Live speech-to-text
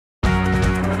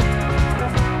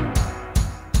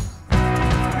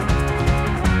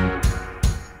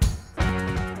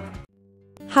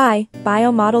Hi,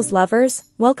 biomodels lovers,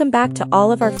 welcome back to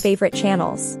all of our favorite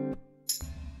channels.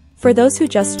 For those who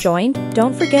just joined,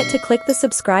 don't forget to click the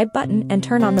subscribe button and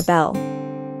turn on the bell.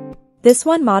 This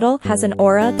one model has an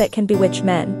aura that can bewitch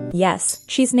men. Yes,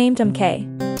 she's named Mikaela.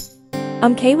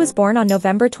 Mikaela was born on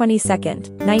November 22,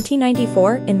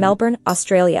 1994 in Melbourne,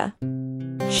 Australia.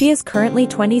 She is currently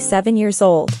 27 years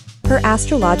old. Her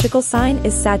astrological sign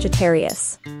is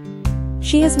Sagittarius.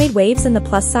 She has made waves in the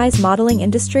plus-size modeling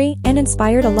industry and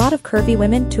inspired a lot of curvy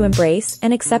women to embrace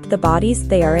and accept the bodies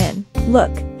they are in.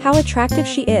 Look, how attractive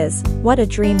she is, what a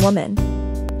dream woman.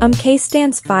 Mikaela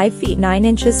stands 5 feet 9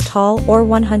 inches tall or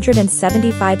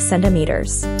 175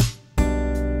 centimeters.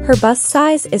 Her bust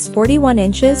size is 41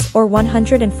 inches or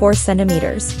 104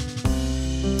 centimeters.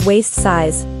 Waist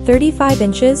size, 35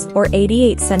 inches or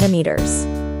 88 centimeters.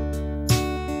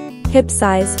 Hip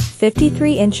size,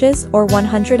 53 inches or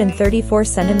 134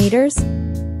 centimeters.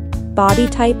 Body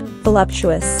type,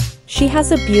 voluptuous. She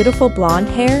has a beautiful blonde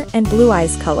hair and blue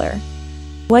eyes color.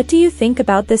 What do you think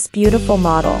about this beautiful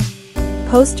model?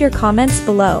 Post your comments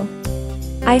below.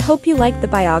 I hope you liked the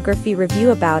biography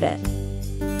review about it.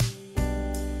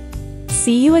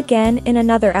 See you again in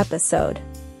another episode.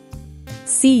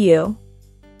 See you.